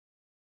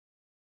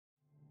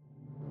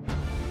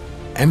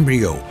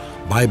Embryo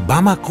by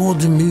Bamako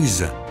de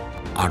Muse,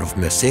 out of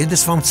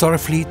Mercedes van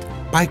Zorgvliet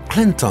by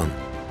Clinton,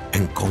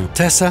 and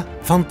Contessa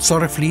van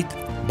Zorgvliet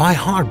by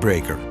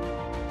Heartbreaker.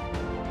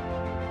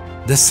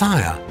 The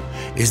sire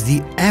is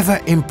the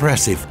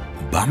ever-impressive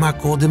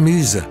Bamako de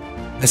Muse,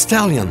 a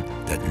stallion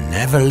that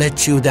never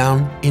lets you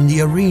down in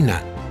the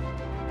arena.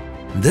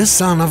 The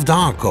son of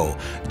Darko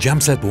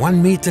jumps at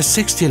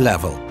 1,60 m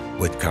level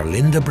with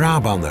Carlin de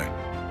Brabander,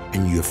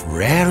 and you've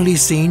rarely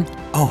seen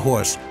a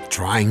horse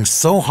trying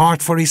so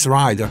hard for his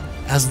rider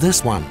as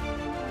this one.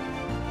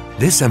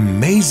 This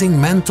amazing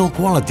mental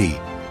quality,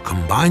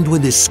 combined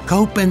with his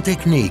scope and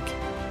technique,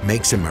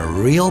 makes him a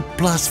real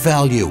plus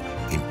value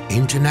in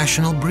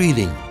international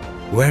breeding,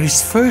 where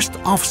his first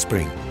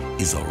offspring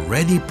is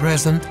already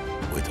present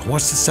with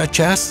horses such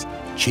as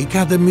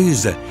Chica de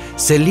Muse,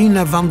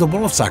 Celine van de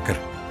Wolfsacker,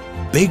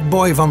 Big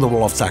Boy van de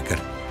Wolfsacker,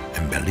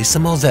 and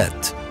Bellissimo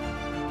Z.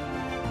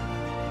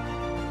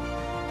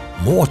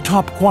 More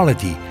top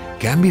quality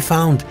can be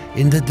found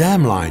in the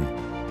dam line.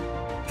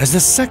 As the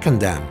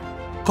second dam,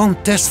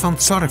 Contessa van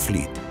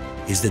Zorgvliet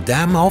is the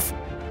dam of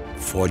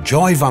For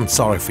Joy van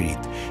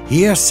Zorgvliet,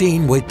 here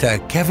seen with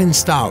Kevin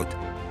Stout,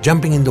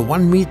 jumping in the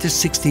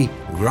 1,60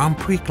 m Grand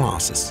Prix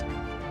classes.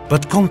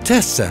 But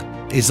Contessa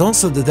is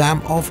also the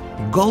dam of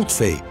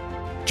Goldvee,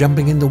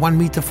 jumping in the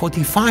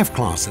 1,45 m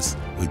classes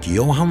with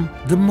Johan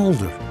de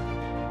Mulder.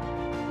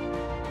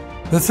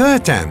 The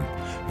third dam,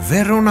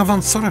 Verona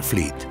van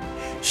Zorgvliet,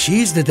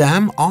 she is the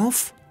dam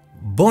of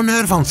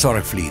Bonheur van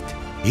Zorgvliet,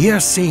 here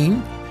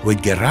seen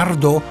with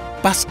Gerardo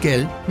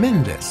Pasquel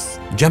Mendes,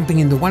 jumping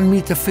in the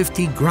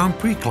 1,50 m Grand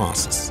Prix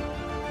classes.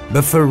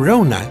 But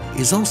Verona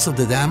is also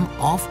the dam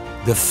of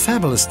the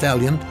fabulous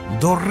stallion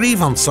Doré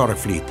van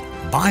Zorgvliet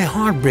by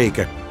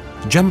Heartbreaker,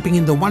 jumping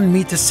in the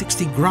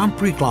 1,60 m Grand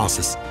Prix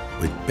classes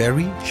with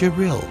Perry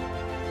Giraud.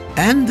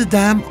 And the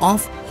dam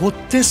of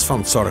Hotes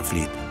van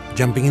Zorgvliet,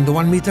 jumping in the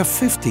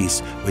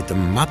 1,50 m with the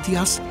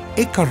Matthias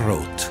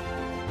Eckerroth.